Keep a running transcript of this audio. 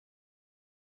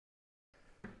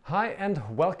Hi and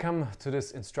welcome to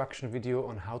this instruction video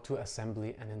on how to assemble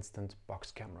an instant box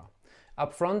camera.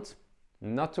 Up front,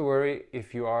 not to worry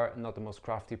if you are not the most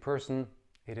crafty person.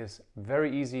 It is very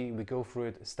easy. We go through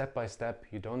it step by step.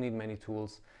 You don't need many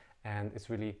tools and it's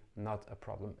really not a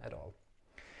problem at all.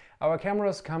 Our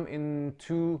cameras come in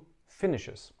two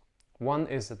finishes. One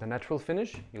is the natural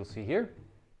finish, you'll see here,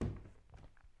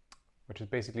 which is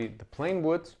basically the plain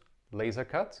wood laser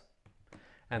cut.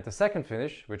 And the second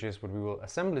finish, which is what we will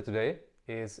assemble today,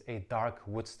 is a dark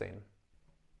wood stain.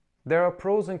 There are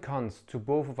pros and cons to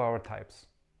both of our types.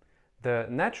 The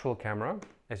natural camera,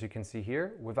 as you can see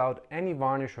here, without any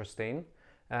varnish or stain,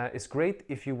 is great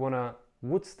if you want to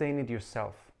wood stain it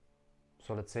yourself.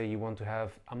 So let's say you want to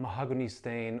have a mahogany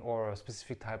stain or a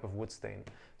specific type of wood stain.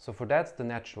 So for that, the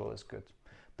natural is good.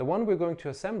 The one we're going to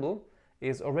assemble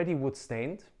is already wood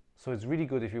stained, so it's really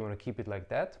good if you want to keep it like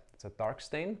that. It's a dark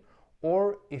stain.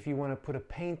 Or if you want to put a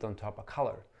paint on top, a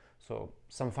color. So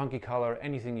some funky color,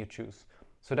 anything you choose.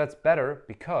 So that's better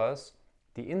because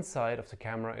the inside of the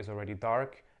camera is already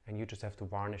dark and you just have to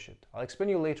varnish it. I'll explain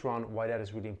you later on why that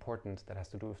is really important. That has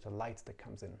to do with the light that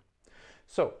comes in.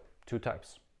 So two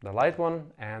types, the light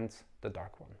one and the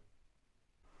dark one.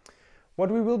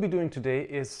 What we will be doing today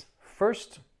is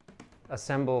first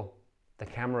assemble the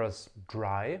cameras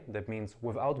dry. That means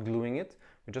without gluing it.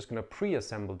 We're just going to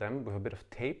pre-assemble them with a bit of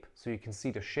tape so you can see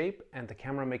the shape and the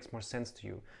camera makes more sense to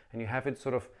you. And you have it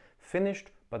sort of finished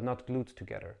but not glued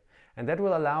together. And that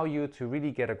will allow you to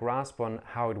really get a grasp on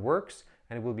how it works,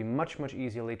 and it will be much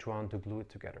easier later on to glue it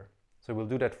together. So we'll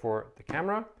do that for the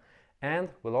camera, and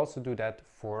we'll also do that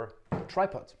for the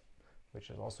tripod,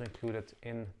 which is also included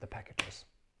in the packages.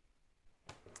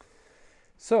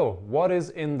 So what is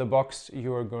in the box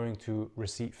you are going to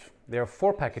receive? There are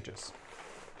 4 packages.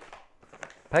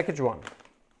 Package 1,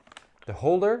 the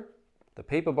holder, the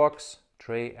paper box,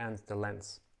 tray and the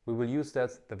lens. We will use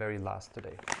that the very last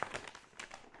today.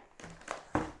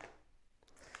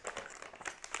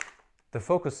 The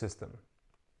focus system,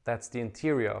 that's the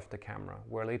interior of the camera,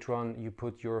 where later on you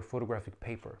put your photographic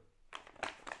paper.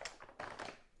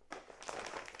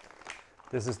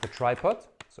 This is the tripod,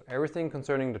 so everything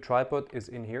concerning the tripod is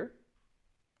in here.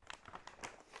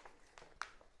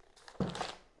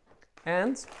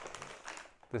 And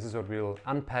this is what we'll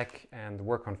unpack and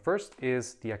work on first,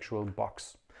 is the actual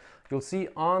box. You'll see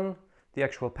on the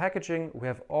actual packaging we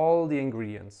have all the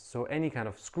ingredients. So any kind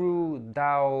of screw,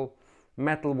 dowel,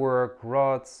 metalwork,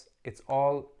 rods, it's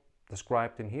all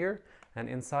described in here and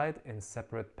inside in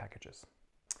separate packages.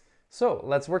 So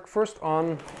let's work first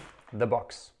on the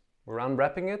box. We're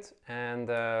unwrapping it and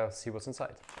see what's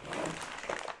inside.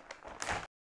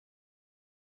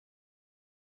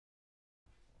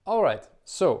 All right,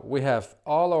 so we have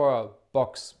all our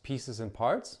box pieces and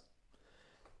parts,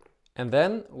 and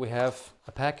then we have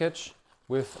a package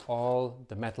with all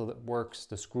the metal that works,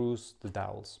 the screws, the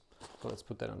dowels. So let's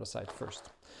put that on the side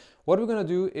first. What we're going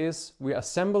to do is we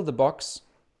assemble the box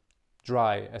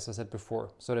dry, as I said before.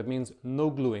 So that means no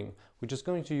gluing. We're just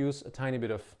going to use a tiny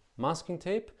bit of masking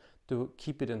tape to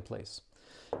keep it in place.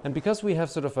 And because we have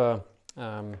sort of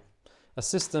a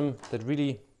system that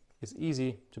really is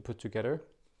easy to put together,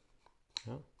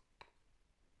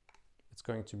 it's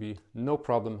going to be no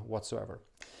problem whatsoever.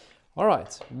 All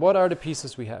right, what are the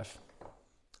pieces we have?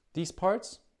 These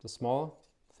parts, the small,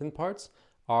 thin parts,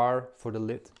 are for the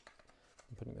lid.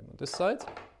 I'm putting them on this side.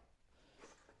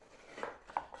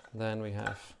 Then we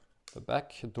have the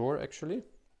back door, actually.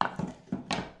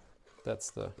 That's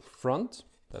the front.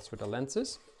 That's where the lens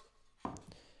is.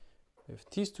 We have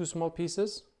these 2 small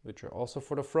pieces, which are also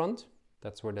for the front.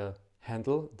 That's where the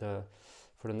handle,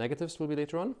 for the negatives will be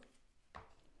later on.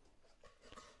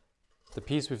 The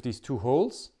piece with these 2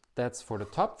 holes, that's for the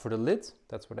top, for the lid.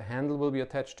 That's where the handle will be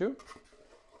attached to.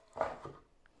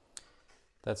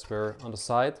 That's where, on the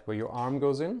side, where your arm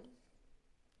goes in.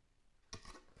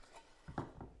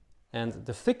 And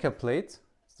the thicker plate,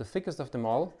 it's the thickest of them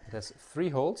all, it has 3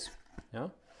 holes,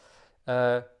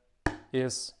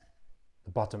 is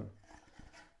the bottom.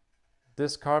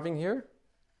 This carving here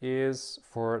is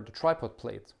for the tripod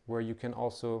plate, where you can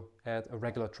also add a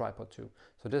regular tripod to.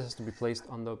 So this has to be placed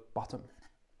on the bottom.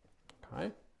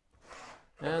 Okay.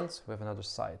 And we have another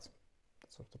side.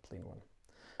 That's sort of the plain one.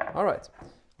 All right,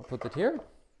 I'll put it here.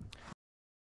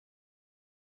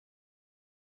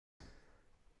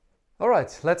 All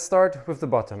right, let's start with the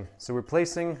bottom. So we're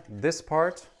placing this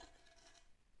part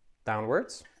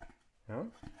downwards.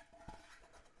 And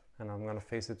I'm going to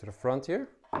face it to the front here.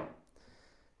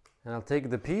 And I'll take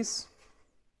the piece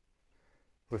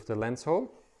with the lens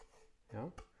hole,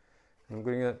 and I'm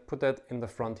going to put that in the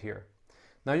front here.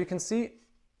 Now you can see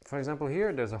for example,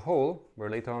 here there's a hole where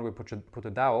later on we put a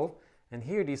dowel, and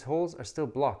here these holes are still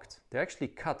blocked. They're actually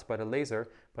cut by the laser,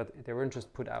 but they weren't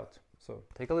just put out. So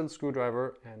take a little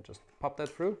screwdriver and just pop that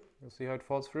through. You'll see how it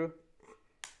falls through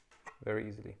very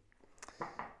easily.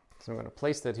 So I'm going to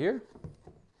place that here.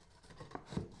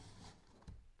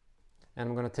 And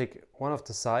I'm going to take one of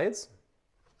the sides.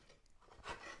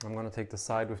 I'm going to take the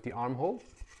side with the armhole.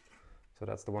 So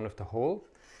that's the one with the hole.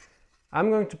 I'm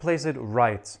going to place it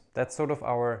right. That's sort of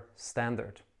our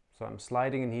standard. So I'm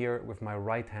sliding in here with my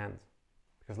right hand,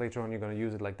 because later on you're going to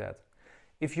use it like that.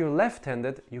 If you're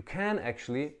left-handed, you can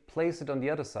actually place it on the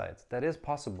other side. That is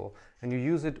possible. And you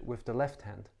use it with the left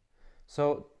hand.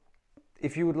 So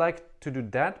if you would like to do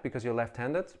that because you're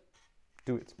left-handed,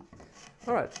 do it.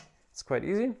 All right, it's quite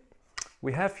easy.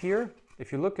 We have here,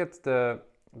 if you look at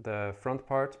the front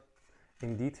part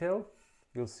in detail,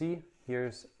 you'll see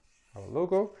here's our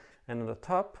logo, and on the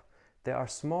top there are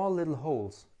small little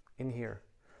holes in here.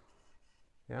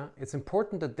 Yeah, it's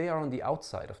important that they are on the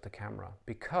outside of the camera,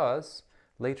 because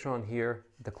later on here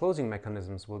the closing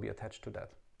mechanisms will be attached to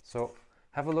that. So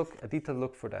have a look, a detailed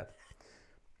look for that.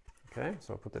 Okay,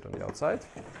 so I'll put it on the outside.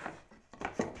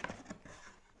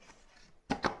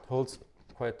 It holds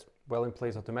quite well in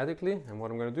place automatically, and what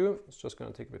I'm going to do is just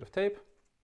going to take a bit of tape.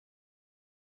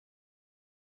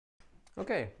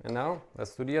 Okay, and now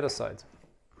let's do the other side.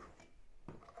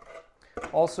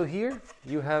 Also here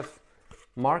you have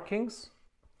markings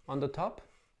on the top.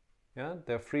 Yeah,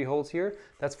 there are 3 holes here.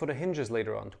 That's for the hinges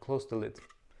later on to close the lid.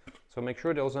 So make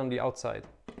sure those are on the outside.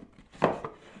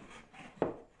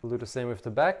 We'll do the same with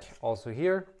the back. Also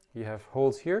here you have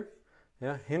holes here,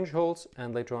 yeah, hinge holes,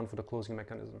 and later on for the closing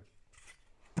mechanism.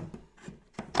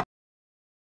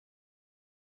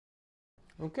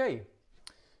 Okay,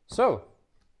 so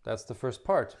that's the first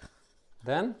part.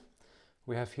 Then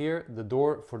we have here the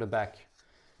door for the back.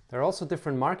 There are also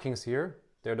different markings here.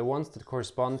 They're the ones that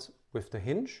correspond with the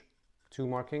hinge, 2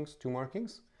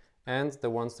 markings, and the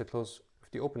ones that close with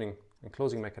the opening and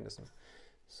closing mechanism.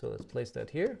 So let's place that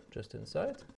here, just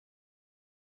inside.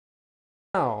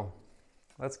 Now,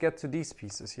 let's get to these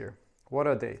pieces here. What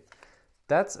are they?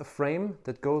 That's a frame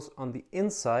that goes on the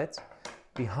inside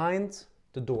behind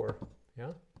the door.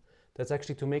 Yeah? That's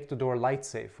actually to make the door light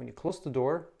safe. When you close the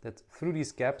door, that through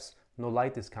these gaps, no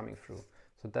light is coming through.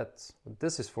 So that's what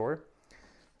this is for.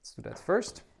 Let's do that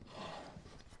first.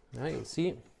 Now you'll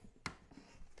see,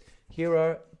 here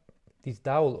are these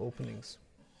dowel openings.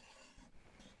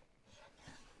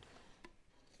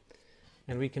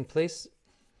 And we can place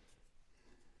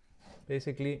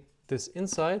basically this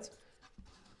inside,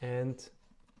 and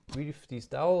with these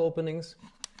dowel openings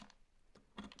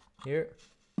here,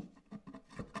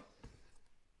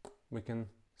 we can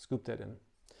scoop that in.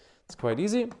 It's quite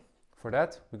easy. For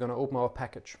that, we're going to open our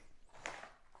package.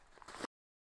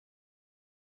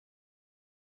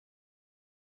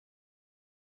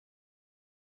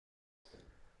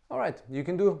 All right, you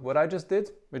can do what I just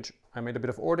did, which I made a bit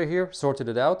of order here, sorted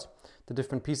it out, the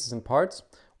different pieces and parts.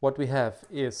 What we have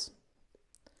is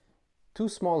 2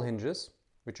 small hinges,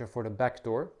 which are for the back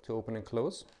door to open and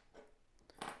close.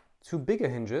 2 bigger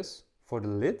hinges for the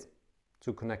lid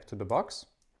to connect to the box.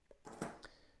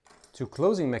 2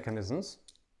 closing mechanisms,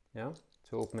 yeah,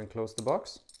 to open and close the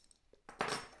box.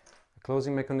 A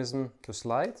closing mechanism to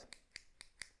slide,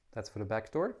 that's for the back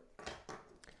door.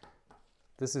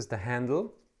 This is the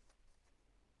handle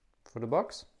for the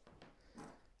box.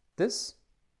 This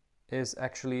is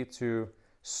actually to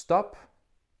stop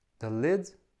the lid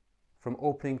from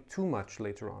opening too much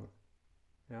later on.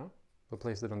 Yeah, we'll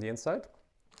place it on the inside.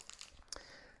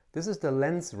 This is the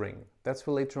lens ring. That's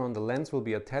for later on the lens will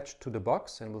be attached to the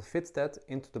box and will fit that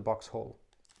into the box hole.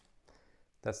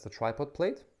 That's the tripod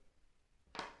plate.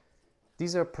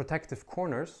 These are protective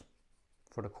corners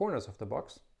for the corners of the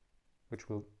box, which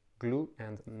we'll glue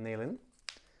and nail in.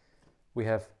 We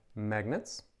have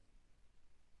magnets,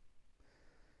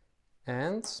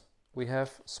 and we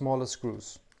have smaller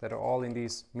screws that are all in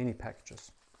these mini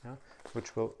packages, yeah,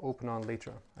 which we'll open on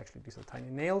later. Actually, these are tiny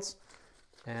nails,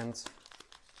 and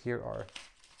here are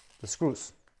the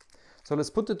screws. So let's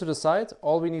put it to the side.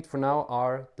 All we need for now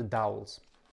are the dowels.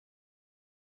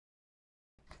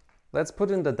 Let's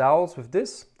put in the dowels with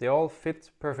this. They all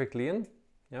fit perfectly in.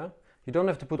 Yeah, you don't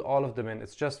have to put all of them in.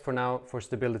 It's just for now for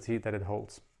stability that it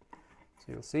holds.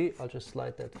 So you'll see, I'll just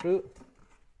slide that through.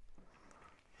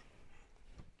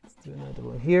 Let's do another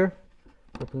one here,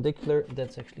 perpendicular.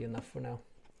 That's actually enough for now.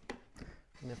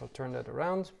 And if I turn that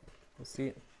around, you'll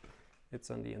see it's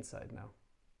on the inside now.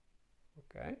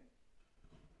 Okay.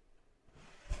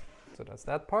 So that's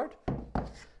that part.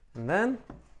 And then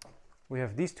we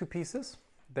have these 2 pieces.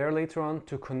 They're later on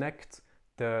to connect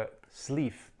the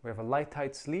sleeve. We have a light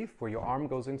tight sleeve where your arm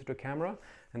goes into the camera,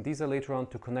 and these are later on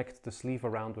to connect the sleeve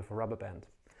around with a rubber band.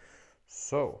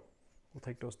 So we'll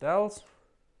take those dowels,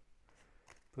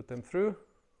 put them through,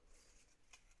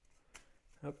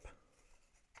 up,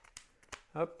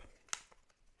 up,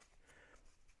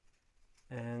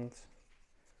 and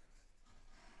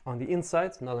on the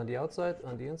inside, not on the outside,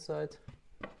 on the inside,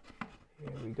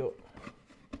 here we go.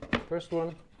 First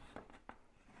one,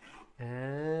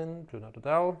 and do another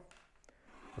dowel,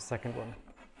 the second one.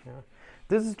 Yeah.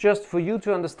 This is just for you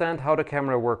to understand how the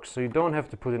camera works, so you don't have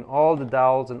to put in all the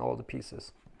dowels and all the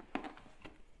pieces.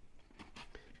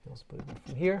 Also put it in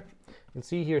from here. You'll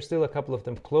see here still a couple of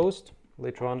them closed.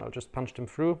 Later on I'll just punch them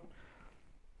through,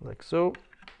 like so,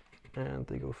 and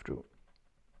they go through.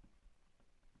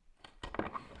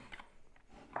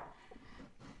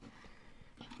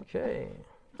 Okay.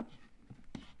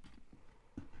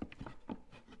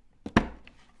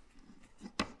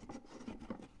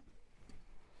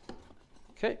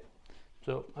 Okay,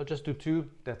 so I'll just do 2,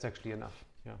 that's actually enough.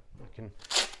 Yeah, I can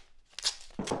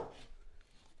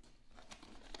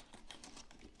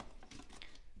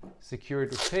secure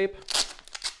it with tape.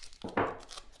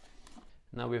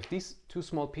 Now we have these 2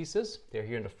 small pieces, they're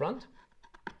here in the front.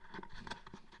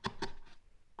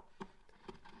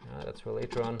 That's where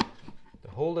later on the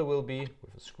holder will be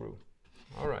with a screw.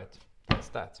 All right, that's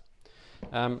that.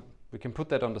 We can put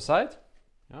that on the side,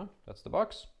 yeah, that's the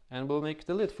box, and we'll make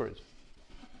the lid for it.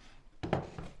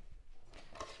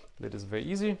 Lid is very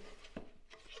easy.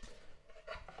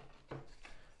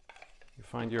 You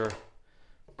find your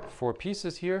 4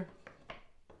 pieces here.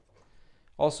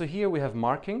 Also here we have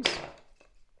markings,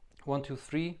 1, 2,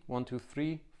 3, 1, 2,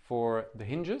 3 for the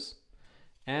hinges,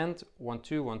 and 1,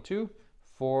 2, 1, 2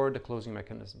 for the closing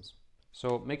mechanisms.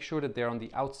 So make sure that they're on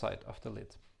the outside of the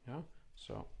lid. Yeah,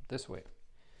 so this way.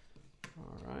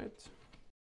 All right.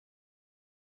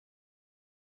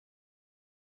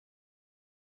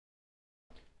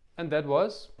 And that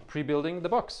was pre-building the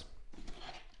box.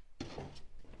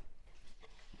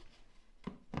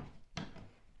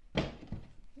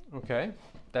 Okay,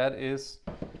 that is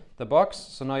the box.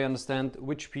 So now you understand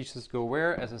which pieces go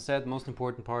where. As I said, most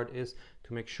important part is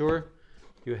to make sure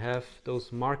you have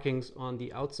those markings on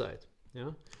the outside.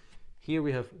 Yeah. Here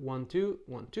we have 1, 2,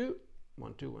 1, 2,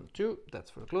 1, 2, 1, 2. That's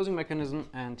for the closing mechanism.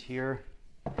 And here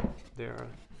there are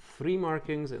 3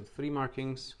 markings and 3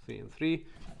 markings, 3 and 3.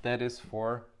 That is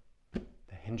for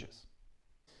the hinges.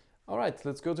 All right,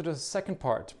 let's go to the second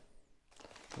part.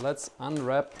 Let's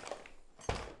unwrap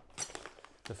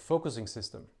the focusing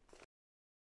system.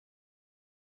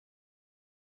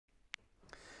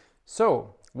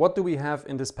 So, what do we have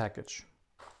in this package?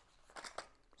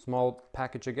 Small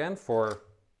package again for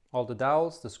all the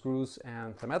dowels, the screws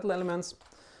and the metal elements.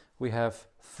 We have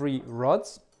 3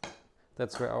 rods.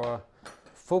 That's where our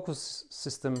focus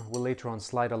system will later on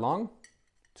slide along.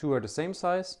 2 are the same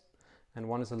size and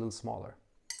 1 is a little smaller.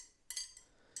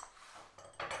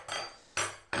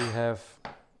 We have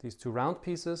these 2 round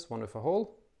pieces, one with a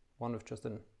hole, one with just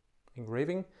an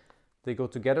engraving. They go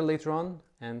together later on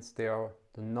and they are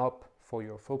the knob for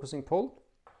your focusing pole.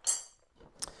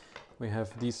 We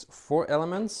have these 4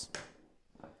 elements.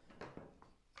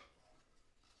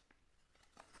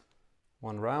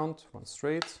 1 round, 1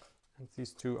 straight, and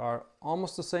these 2 are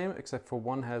almost the same except for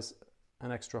 1 has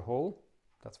an extra hole.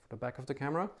 That's for the back of the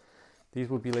camera. These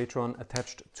will be later on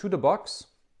attached to the box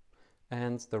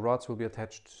and the rods will be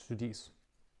attached to these.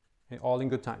 All in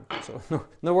good time, so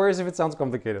no worries if it sounds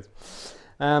complicated.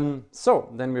 So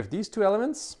then we have these 2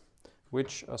 elements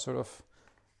which are sort of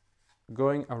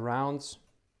going around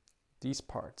these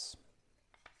parts.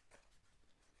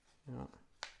 Yeah.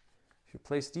 If you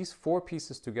place these 4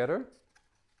 pieces together,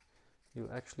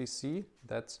 you'll actually see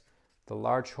that the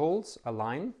large holes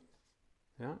align,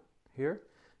 yeah, here,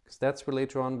 because that's where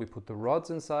later on we put the rods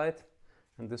inside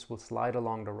and this will slide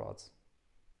along the rods.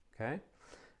 Okay,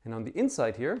 and on the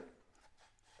inside here,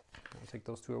 I'll take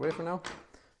those 2 away for now.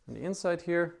 On the inside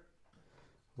here,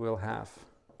 we'll have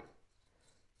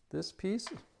this piece.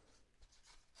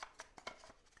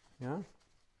 Yeah.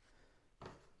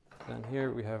 Then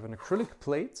here we have an acrylic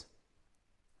plate,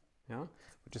 yeah,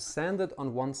 which is sanded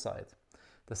on one side.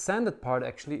 The sanded part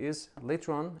actually is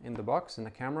later on in the box, in the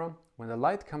camera, when the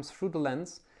light comes through the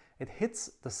lens, it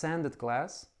hits the sanded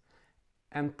glass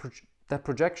and that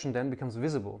projection then becomes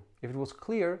visible. If it was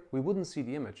clear, we wouldn't see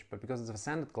the image, but because it's a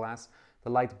sanded glass, the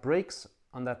light breaks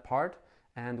on that part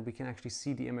and we can actually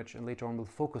see the image, and later on we'll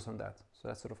focus on that. So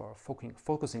that's sort of our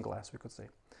focusing glass, we could say.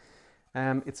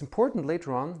 It's important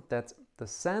later on that the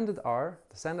sanded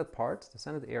part, the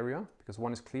sanded area, because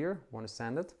one is clear, one is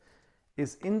sanded,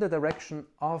 is in the direction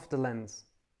of the lens,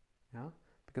 yeah?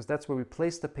 Because that's where we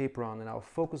place the paper on, and our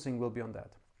focusing will be on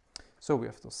that. So we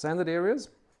have those sanded areas.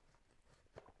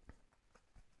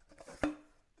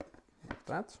 Like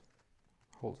that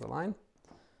holds the line.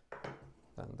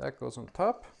 Then that goes on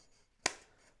top,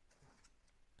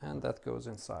 and that goes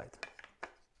inside.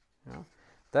 Yeah?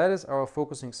 That is our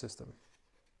focusing system.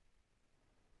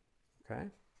 Okay.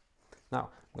 Now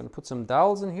I'm going to put some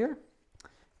dowels in here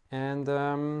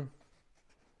and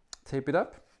tape it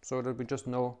up so that we just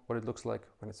know what it looks like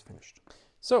when it's finished.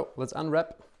 So let's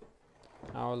unwrap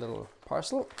our little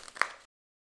parcel.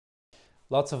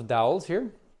 Lots of dowels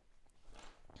here.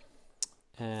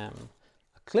 A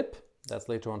clip, that's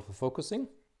later on for focusing.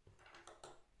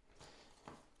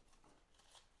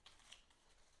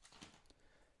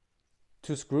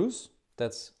 Two screws,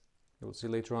 that's, you will see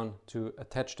later on, to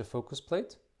attach the focus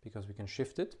plate, because we can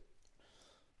shift it.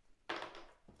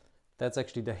 That's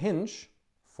actually the hinge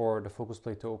for the focus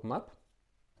plate to open up.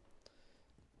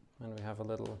 And we have a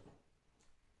little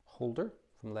holder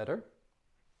from leather.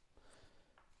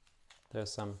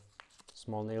 There's some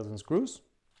small nails and screws,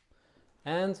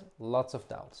 and lots of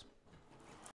dowels.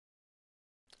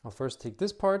 I'll first take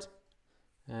this part,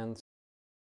 and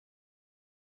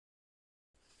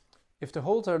if the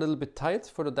holes are a little bit tight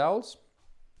for the dowels,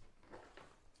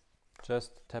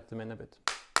 just tap them in a bit.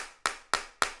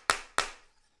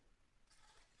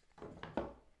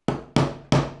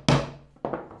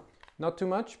 Not too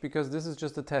much, because this is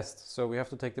just a test, so we have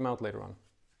to take them out later on.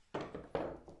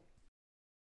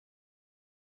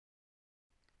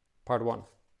 Part 1.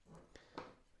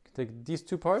 Take these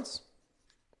two parts.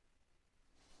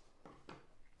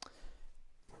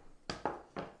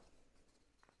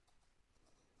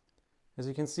 As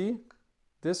you can see,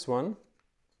 this one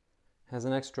has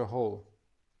an extra hole.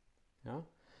 Yeah?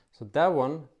 So that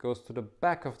one goes to the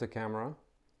back of the camera,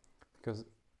 because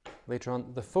later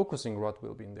on the focusing rod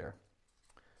will be in there.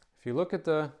 If you look at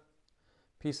the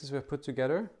pieces we've put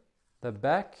together, the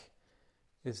back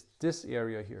is this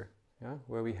area here, yeah,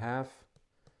 where we have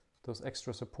those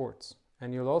extra supports.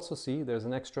 And you'll also see there's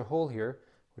an extra hole here,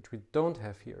 which we don't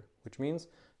have here, which means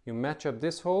you match up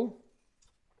this hole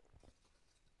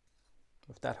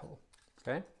with that hole,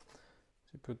 okay? So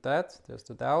you put that, there's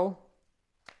the dowel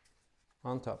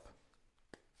on top,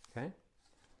 okay?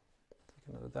 Take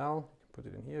another dowel, you can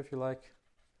put it in here if you like.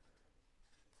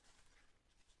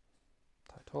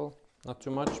 Tight hole, not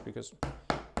too much, because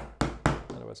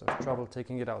otherwise I have trouble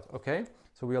taking it out. Okay,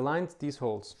 so we aligned these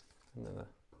holes, and then the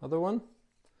other one,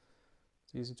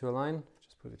 it's easy to align,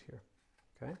 just put it here.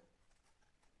 Okay,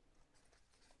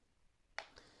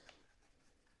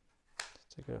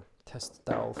 let's take a test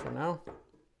dowel for now.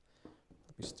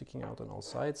 It'll be sticking out on all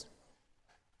sides.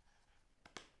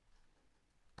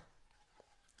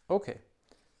 Okay,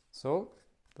 so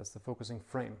that's the focusing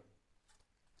frame.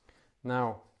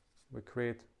 Now we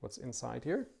create what's inside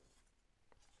here.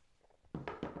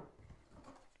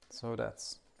 So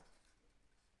that's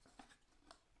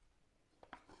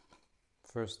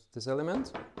first this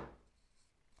element,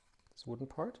 this wooden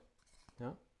part,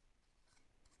 yeah.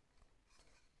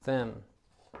 Then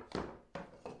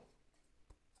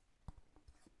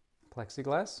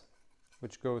plexiglass,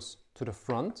 which goes to the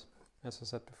front, as I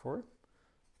said before.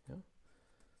 Yeah.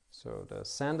 So the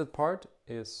sanded part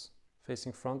is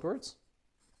facing frontwards.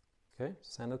 Okay,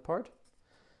 sanded part,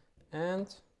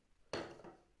 and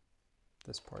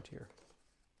this part here.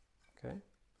 Okay,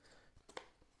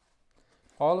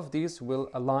 all of these will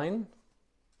align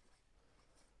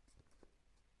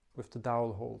with the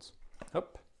dowel holes.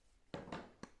 Up,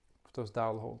 with those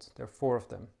dowel holes. There are 4 of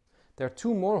them. There are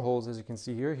 2 more holes, as you can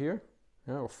see here,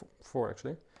 yeah, or 4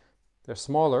 actually. They're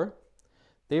smaller.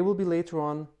 They will be later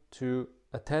on to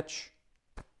attach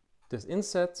this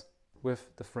inset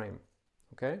with the frame.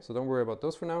 Okay, so don't worry about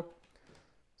those for now.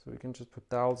 So we can just put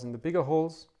dowels in the bigger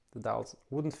holes. The dowels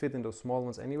wouldn't fit in those small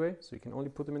ones anyway, so you can only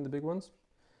put them in the big ones.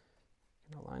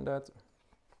 You can align that.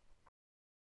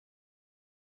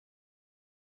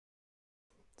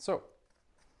 So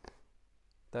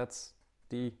that's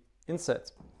the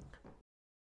inset.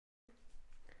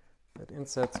 That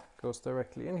inset goes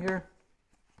directly in here.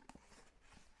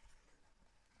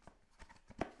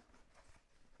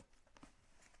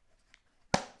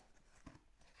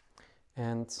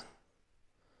 And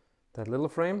that little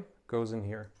frame goes in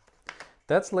here.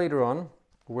 That's later on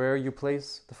where you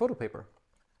place the photo paper.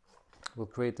 We'll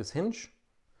create this hinge,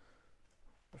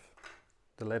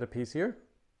 the leather piece here,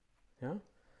 yeah,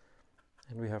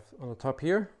 and we have on the top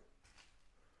here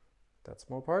that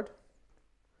small part,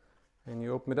 and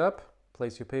you open it up,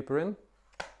 place your paper in,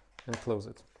 and close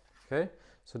it. Okay,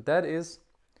 so that is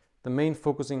the main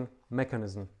focusing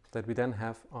mechanism that we then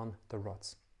have on the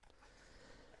rods.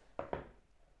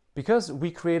 Because we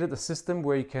created a system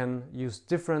where you can use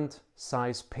different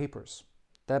size papers.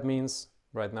 That means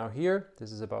right now here,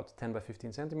 this is about 10 by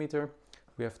 15 centimeter.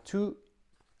 We have two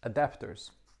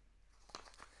adapters.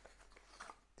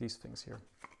 These things here.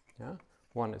 Yeah,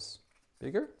 one is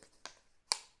bigger,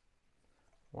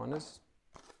 one is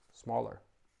smaller.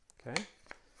 Okay,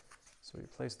 so we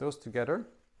place those together,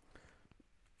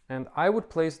 and I would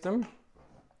place them,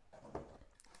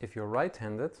 if you're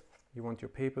right-handed, you want your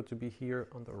paper to be here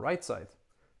on the right side.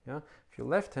 Yeah, if you're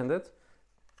left-handed,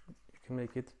 you can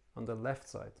make it on the left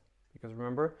side, because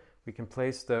remember, we can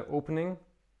place the opening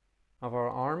of our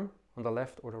arm on the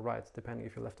left or the right, depending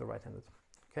if you're left or right-handed.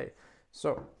 Okay,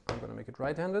 so I'm going to make it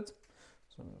right-handed.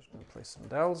 So I'm just going to place some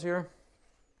dowels here.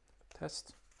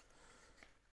 Test.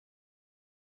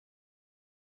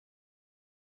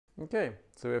 Okay,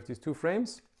 so we have these two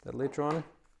frames that later on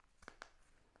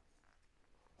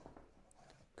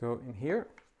go in here.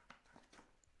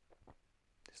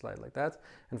 Slide like that.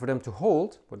 And for them to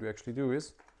hold, what we actually do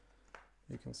is,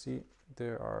 you can see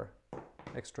there are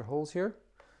extra holes here.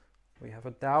 We have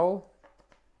a dowel,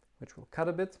 which will cut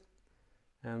a bit,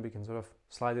 and we can sort of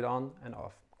slide it on and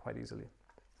off quite easily.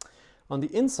 On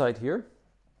the inside here,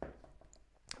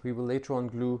 we will later on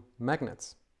glue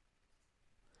magnets.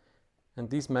 And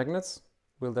these magnets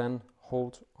will then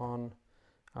hold on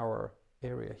our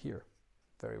area here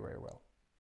very, very well.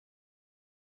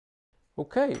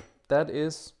 Okay, that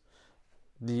is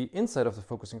the inside of the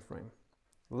focusing frame.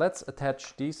 Let's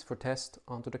attach these for test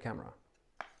onto the camera.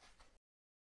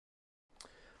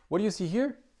 What do you see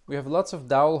here? We have lots of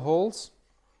dowel holes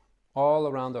all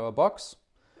around our box,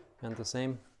 and the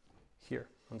same here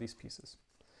on these pieces.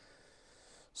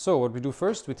 So what we do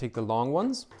first, we take the long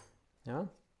ones. Yeah,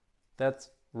 that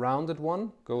rounded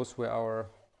one goes where our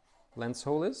lens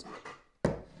hole is.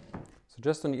 So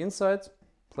just on the inside,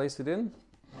 place it in,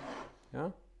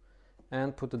 yeah,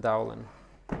 and put the dowel in.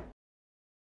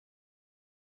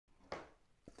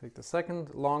 Take the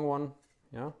second long one,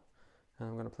 yeah, and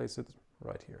I'm going to place it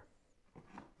right here.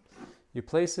 You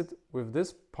place it with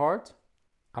this part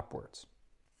upwards.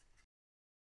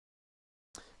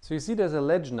 So you see there's a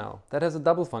ledge now. That has a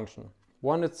double function.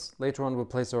 One, it's later on we'll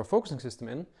place our focusing system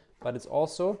in, but it's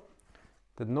also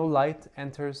that no light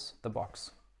enters the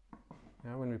box,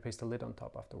 yeah, when we place the lid on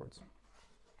top afterwards.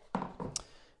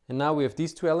 And now we have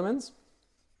these two elements,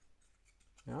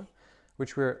 yeah,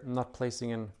 which we're not placing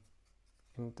in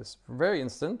this very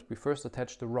instant. We first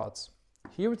attach the rods.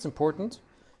 Here it's important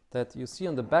that you see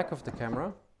on the back of the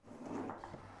camera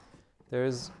there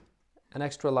is an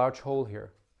extra large hole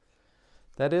here.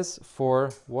 That is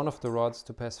for one of the rods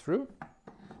to pass through,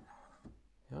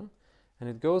 yeah, and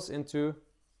it goes into,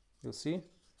 you'll see,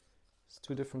 there's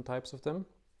two different types of them.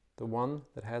 The one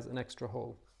that has an extra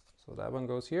hole. So that one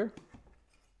goes here,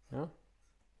 yeah,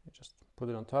 you just put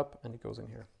it on top and it goes in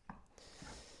here.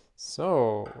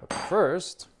 So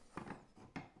first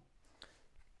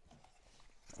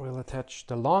we'll attach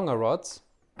the longer rods,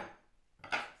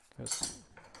 because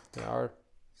there are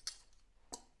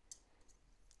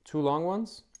two long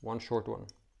ones, one short one.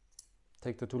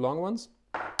 Take the two long ones,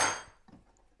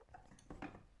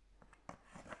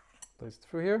 place it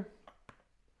through here,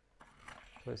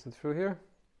 place it through here.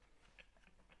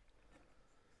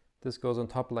 This goes on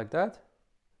top like that,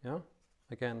 yeah.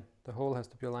 Again, the hole has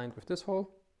to be aligned with this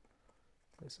hole.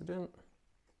 Place it in.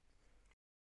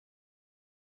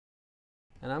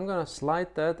 And I'm going to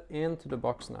slide that into the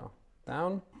box now,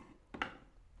 down,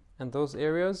 and those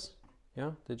areas,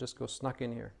 yeah, they just go snug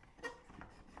in here.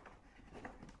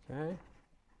 Okay,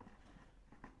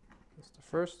 that's the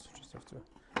first, just have to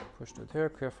push it here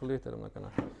carefully that I'm not going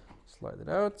to slide it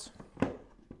out.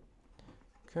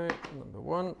 Okay, number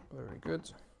one, very good.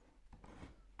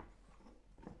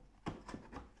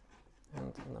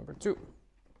 And number two.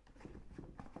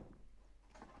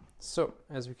 So,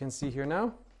 as we can see here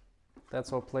now,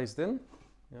 that's all placed in.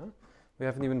 Yeah, we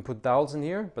haven't even put dowels in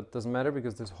here, but it doesn't matter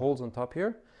because there's holes on top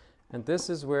here. And this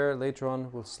is where later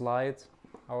on we'll slide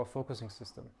our focusing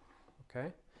system.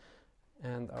 Okay,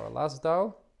 and our last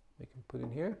dowel we can put in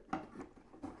here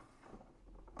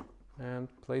and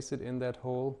place it in that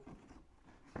hole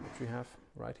which we have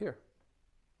right here.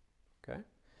 Okay,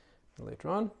 and later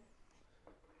on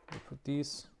we put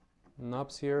these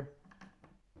knobs here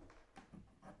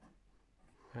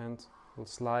and we'll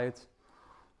slide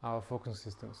our focusing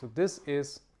system. So this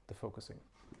is the focusing.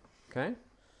 Okay,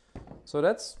 so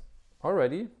that's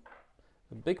already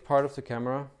a big part of the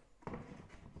camera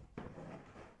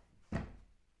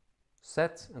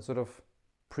set and sort of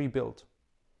pre-built.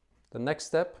 The next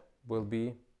step will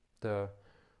be the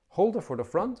holder for the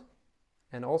front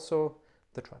and also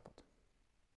the tripod.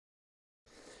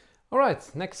 All right,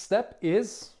 next step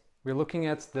is we're looking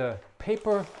at the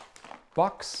paper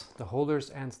box, the holders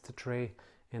and the tray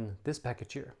in this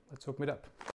package here. Let's open it up.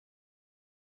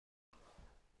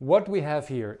 What we have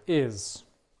here is,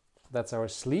 that's our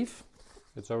sleeve.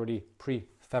 It's already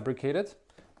pre-fabricated,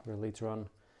 where later on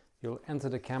you'll enter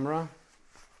the camera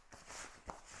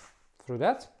through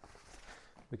that.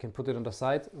 We can put it on the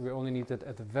side. We only need it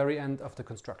at the very end of the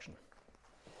construction.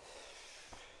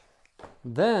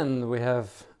 Then we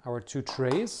have our two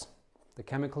trays, the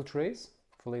chemical trays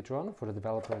for later on, for the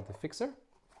developer and the fixer.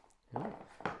 Yeah.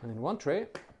 And in one tray,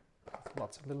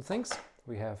 lots of little things.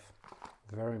 We have,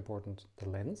 very important, the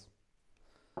lens.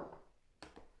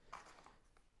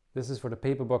 This is for the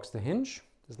paper box, the hinge,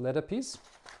 this leather piece.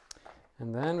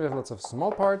 And then we have lots of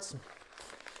small parts.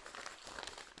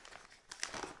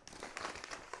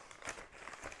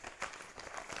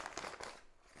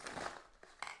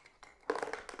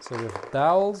 So we have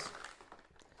dowels.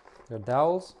 There are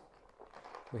dowels.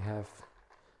 We have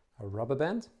a rubber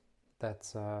band.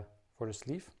 That's for the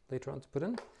sleeve later on to put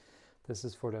in. This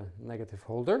is for the negative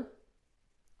holder. I'll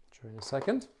show you in a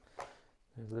second.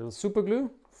 There's a little super glue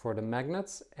for the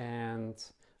magnets and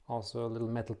also little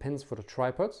metal pins for the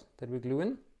tripod that we glue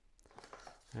in.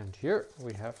 And here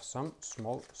we have some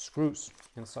small screws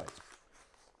inside.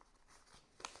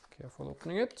 Careful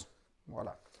opening it.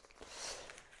 Voila.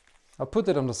 I'll put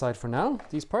it on the side for now,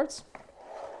 these parts.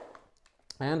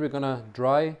 And we're gonna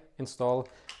dry install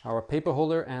our paper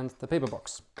holder and the paper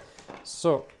box.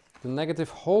 So the negative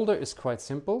holder is quite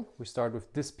simple. We start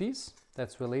with this piece.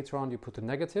 That's where later on you put the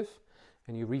negative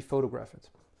and you rephotograph it.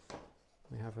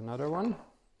 We have another one.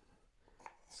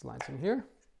 Slides in here.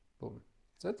 Boom.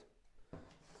 That's it.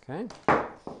 Okay.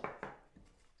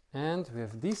 And we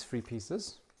have these three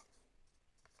pieces.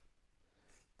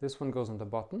 This one goes on the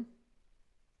bottom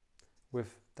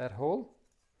with that hole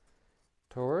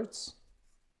towards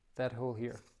that hole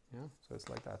here. Yeah, so it's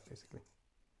like that basically.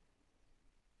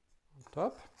 On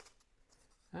top,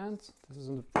 and this is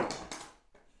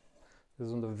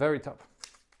on the very top.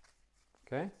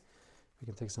 Okay, we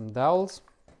can take some dowels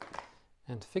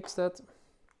and fix that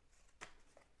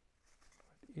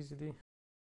quite easily.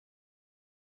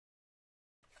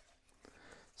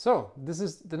 So this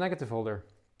is the negative holder.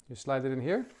 You slide it in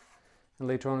here, and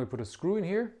later on we put a screw in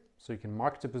here. So you can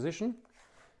mark the position,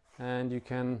 and you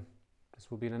can,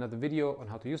 this will be in another video on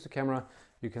how to use the camera,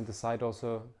 you can decide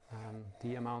also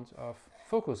the amount of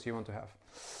focus you want to have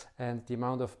and the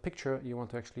amount of picture you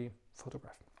want to actually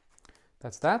photograph.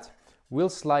 That's that. We'll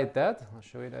slide that, I'll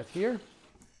show you that here,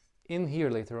 in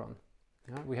here later on.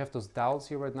 Yeah, we have those dowels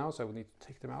here right now, so I will need to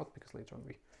take them out because later on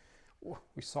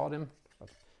we saw them.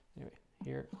 But anyway,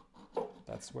 here,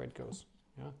 that's where it goes.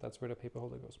 Yeah, that's where the paper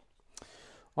holder goes.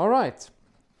 All right.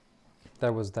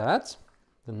 That was that.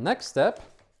 The next step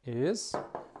is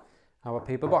our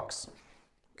paper box.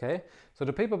 Okay, so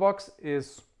the paper box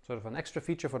is sort of an extra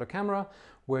feature for the camera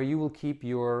where you will keep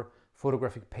your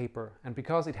photographic paper. And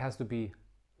because it has to be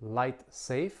light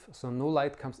safe, so no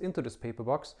light comes into this paper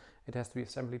box, it has to be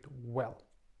assembled well,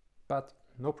 but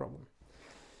no problem.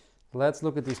 Let's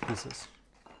look at these pieces.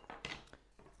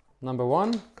 Number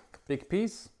one, big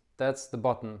piece, that's the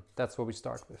button. That's what we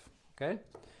start with. Okay,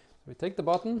 so we take the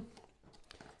button.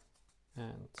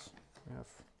 And we have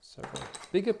several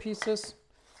bigger pieces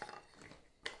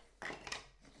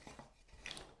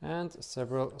and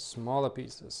several smaller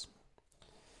pieces.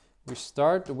 We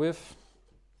start with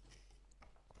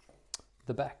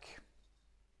the back.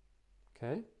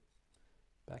 Okay,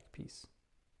 back piece.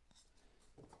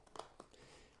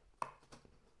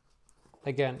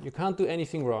 Again, you can't do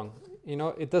anything wrong. You know,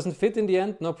 it doesn't fit in the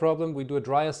end, no problem. We do a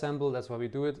dry assemble, that's why we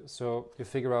do it. So you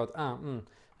figure out,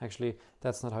 actually,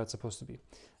 that's not how it's supposed to be.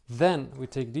 Then we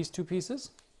take these two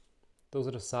pieces. Those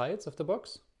are the sides of the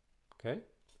box. Okay.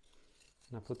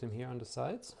 And I put them here on the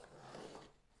sides.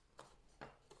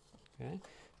 Okay.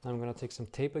 Now I'm going to take some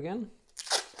tape again.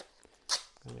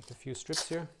 I'm going to make a few strips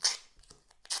here.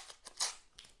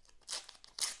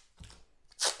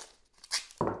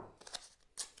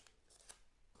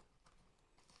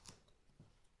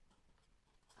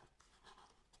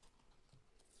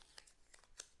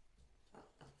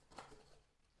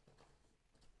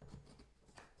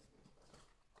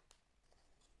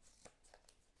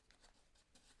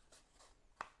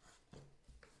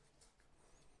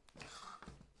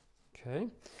 Okay,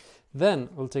 then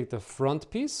we'll take the front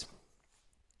piece,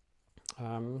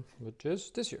 which is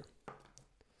this here.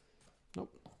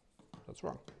 Nope, that's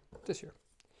wrong. This here.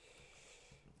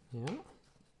 Yeah.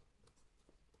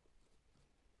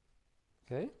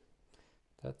 Okay,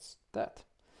 that's that.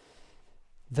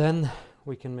 Then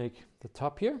we can make the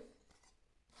top here.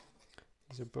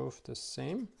 These are both the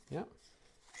same, yeah.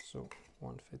 So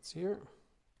one fits here.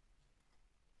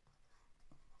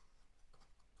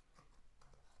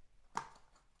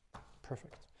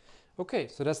 Perfect. Okay,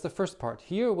 so that's the first part.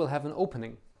 Here we'll have an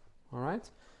opening, all right?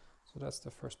 So that's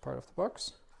the first part of the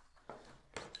box.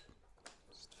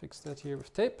 Just fix that here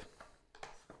with tape.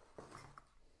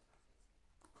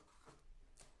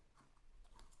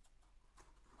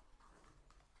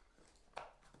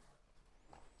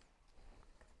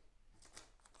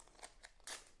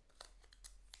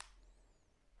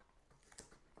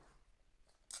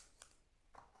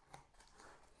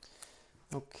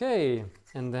 Okay,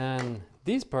 and then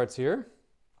these parts here,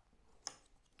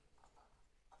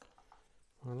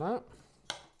 voila,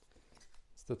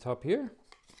 it's the top here,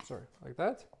 sorry, like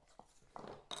that,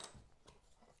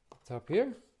 top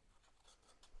here,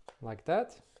 like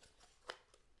that,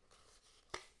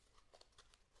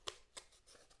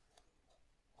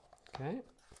 okay,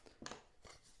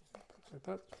 like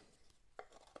that.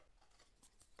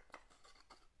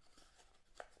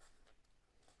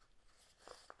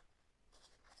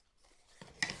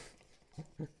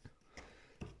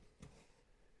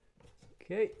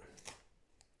 Okay,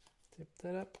 tip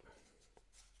that up.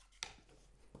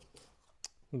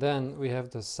 Then we have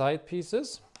the side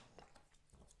pieces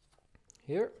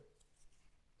here.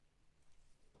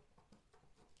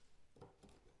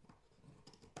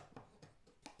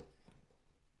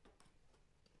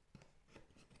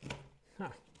 Huh.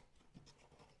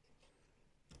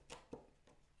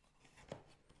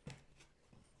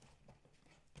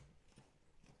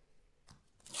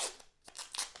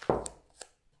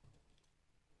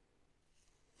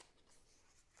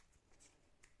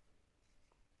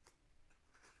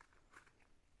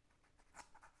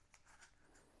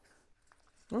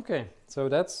 Okay, so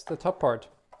that's the top part,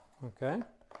 okay,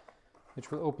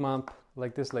 which will open up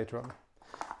like this later on.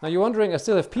 Now you're wondering, I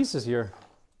still have pieces here.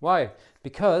 Why?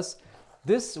 Because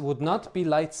this would not be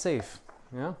light safe,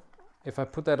 yeah? If I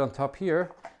put that on top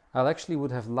here, I'll actually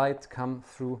would have light come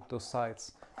through those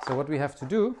sides. So what we have to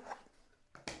do,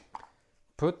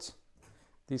 put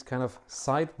these kind of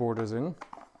side borders in,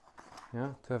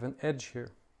 yeah, to have an edge here,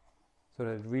 so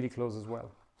that it really closes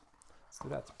well. Let's do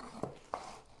that.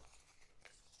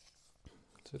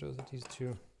 So those are these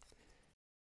two.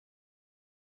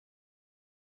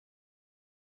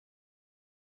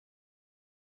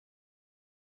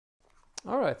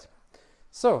 All right,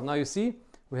 so now you see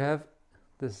we have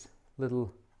this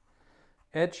little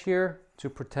edge here to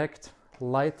protect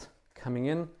light coming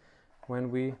in when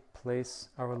we place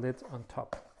our lid on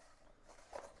top.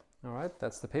 All right,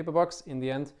 that's the paper box. In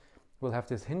the end, we'll have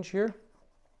this hinge here,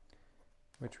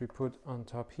 which we put on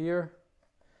top here.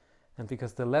 And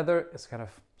because the leather is kind of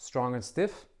strong and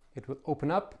stiff, it will open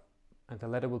up and the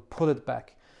leather will pull it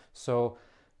back. So,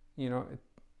 you know,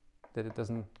 that it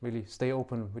doesn't really stay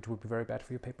open, which would be very bad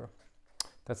for your paper.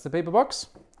 That's the paper box,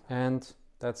 and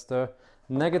that's the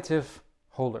negative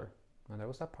holder. And that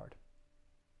was that part.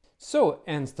 So,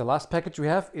 and the last package we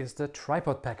have is the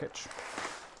tripod package.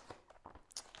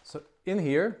 So in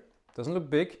here, doesn't look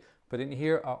big, but in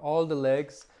here are all the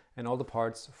legs and all the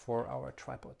parts for our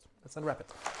tripod. Let's unwrap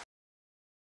it.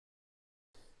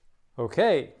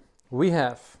 Okay, we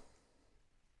have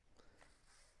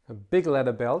a big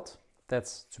leather belt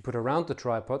that's to put around the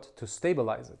tripod to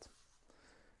stabilize it.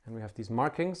 And we have these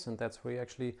markings, and that's where you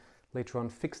actually later on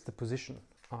fix the position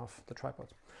of the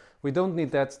tripod. We don't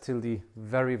need that till the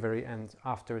very, very end,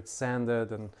 after it's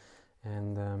sanded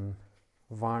and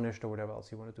varnished or whatever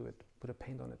else you want to do it. Put a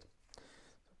paint on it. So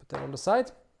put that on the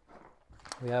side.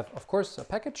 We have, of course, a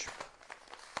package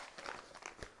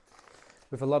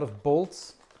with a lot of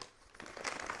bolts.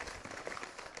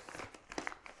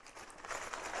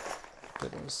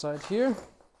 Put it on the side here.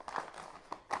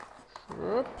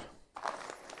 Yeah.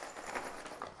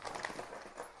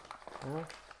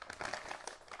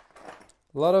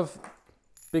 A lot of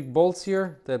big bolts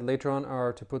here that later on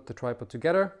are to put the tripod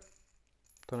together.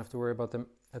 Don't have to worry about them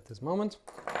at this moment.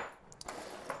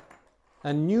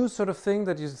 A new sort of thing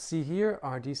that you see here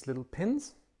are these little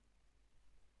pins.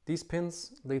 These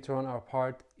pins later on are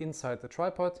part inside the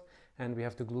tripod, and we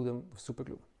have to glue them with super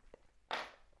glue.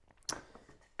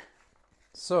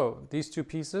 So these two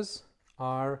pieces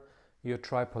are your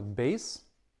tripod base,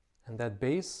 and that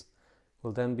base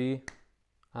will then be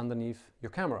underneath your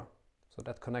camera. So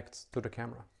that connects to the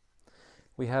camera.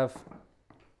 We have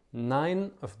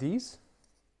 9 of these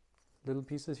little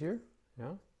pieces here.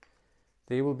 Yeah,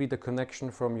 they will be the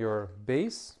connection from your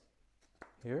base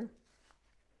here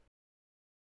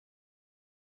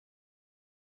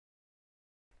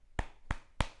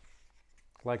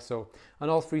like so, on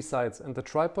all three sides, and the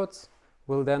tripods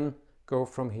will then go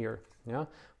from here. Yeah,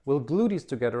 we'll glue these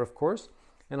together, of course,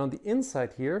 and on the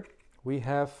inside here we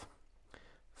have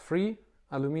 3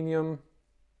 aluminum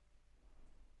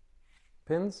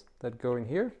pins that go in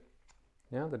here,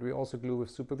 yeah, that we also glue with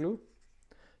super glue,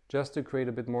 just to create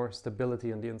a bit more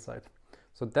stability on the inside.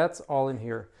 So that's all in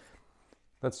here.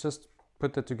 Let's just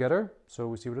put that together so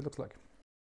we see what it looks like.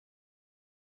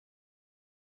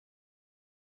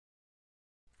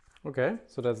 Okay,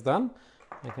 so that's done.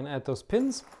 I can add those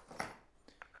pins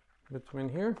between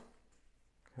here.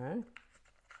 Okay.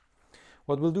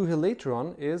 What we'll do here later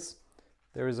on is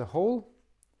there is a hole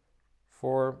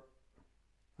for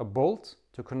a bolt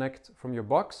to connect from your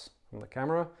box, from the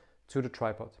camera, to the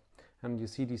tripod. And you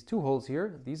see these 2 holes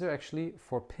here. These are actually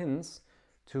for pins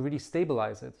to really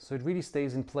stabilize it, so it really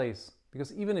stays in place.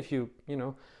 Because even if you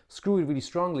screw it really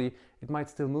strongly, it might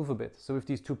still move a bit. So with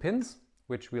these 2 pins,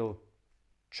 which we'll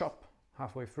chop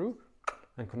halfway through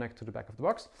and connect to the back of the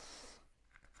box,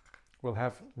 we'll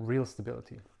have real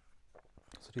stability.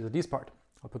 So these are these part.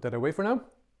 I'll put that away for now.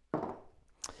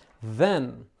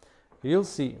 Then you'll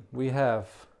see we have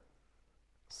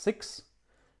 6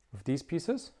 of these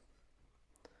pieces,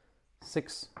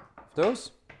 6 of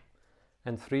those,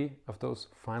 and 3 of those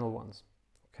final ones.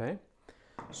 Okay,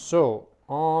 so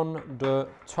on the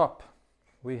top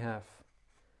we have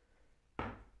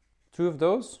 2 of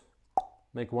those,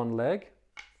 make 1 leg,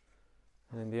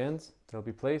 and in the end they'll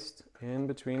be placed in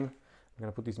between. I'm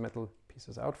going to put these metal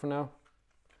pieces out for now,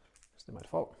 because they might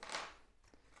fall.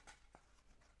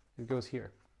 It goes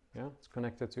here, yeah, it's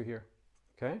connected to here.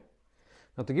 Okay,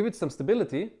 now to give it some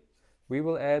stability, we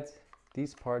will add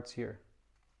these parts here.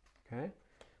 Okay,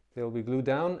 they'll be glued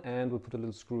down and we'll put a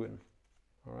little screw in.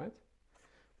 All right,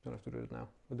 don't have to do it now,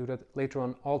 we'll do that later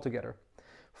on all together.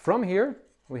 From here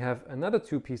we have another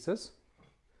 2 pieces.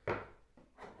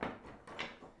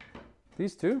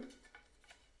 These 2,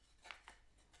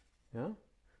 yeah,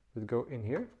 will go in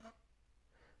here,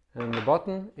 and the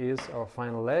bottom is our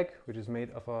final leg, which is made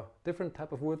of a different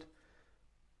type of wood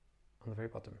on the very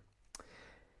bottom.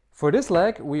 For this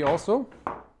leg we also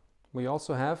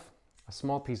have a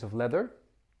small piece of leather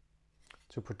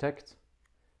to protect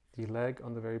the leg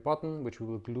on the very bottom, which we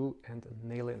will glue and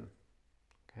nail in.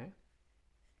 Okay,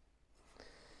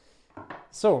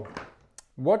 so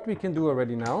what we can do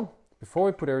already now, before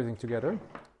we put everything together,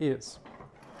 is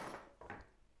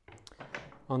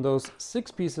on those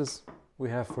 6 pieces we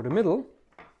have for the middle,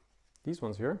 these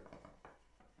ones here,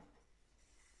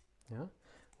 yeah,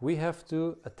 we have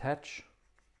to attach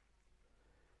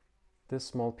this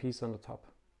small piece on the top.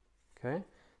 Okay,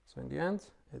 so in the end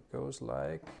it goes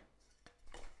like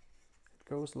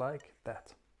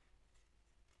that.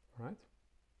 All right,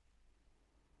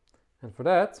 and for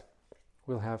that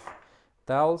we'll have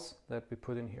dowels that we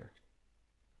put in here.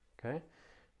 Okay,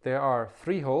 there are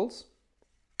 3 holes,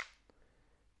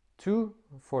 2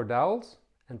 for dowels,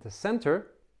 and the center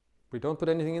we don't put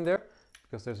anything in there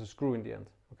because there's a screw in the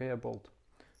end, okay, a bolt.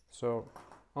 So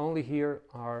only here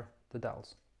are the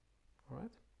dowels. All right,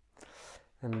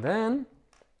 and then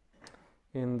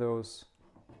in those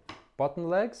bottom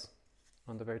legs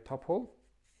on the very top hole,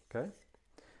 okay,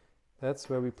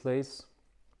 that's where we place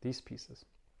these pieces.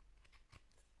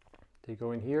 They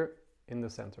go in here in the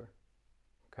center.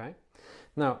 Okay,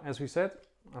 now as we said,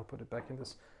 I'll put it back in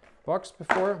this box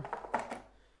before.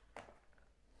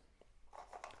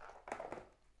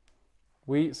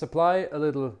 We supply a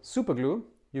little super glue.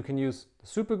 You can use the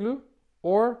super glue,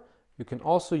 or you can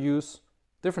also use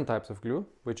different types of glue,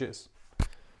 which is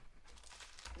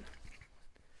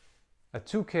a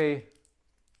 2K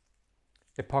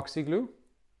epoxy glue.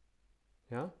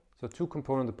 Yeah, so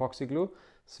 2-component epoxy glue.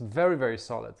 It's very, very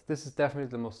solid. This is definitely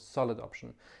the most solid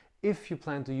option. If you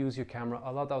plan to use your camera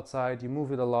a lot outside, you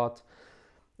move it a lot,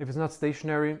 if it's not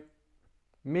stationary,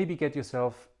 maybe get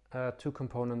yourself a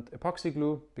 2-component epoxy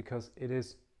glue, because it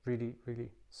is really, really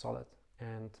solid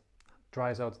and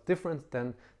dries out different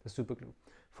than the super glue.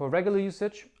 For regular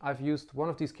usage, I've used one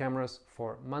of these cameras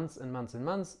for months and months and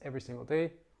months, every single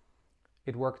day.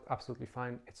 It worked absolutely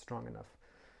fine. It's strong enough.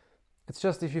 It's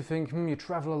just if you think, you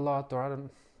travel a lot, or I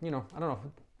don't know,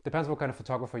 depends what kind of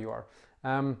photographer you are.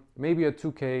 Maybe a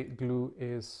 2K glue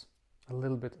is a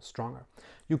little bit stronger.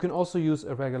 You can also use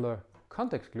a regular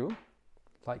contact glue,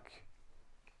 like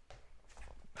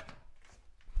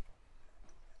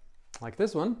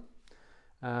this one.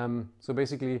 So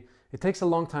basically it takes a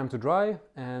long time to dry,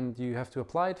 and you have to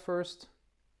apply it first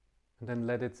and then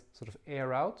let it sort of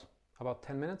air out about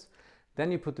 10 minutes.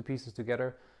 Then you put the pieces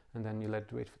together, and then you let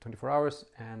it wait for 24 hours,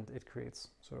 and it creates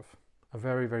sort of a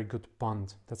very, very good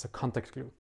bond. That's a contact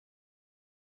glue.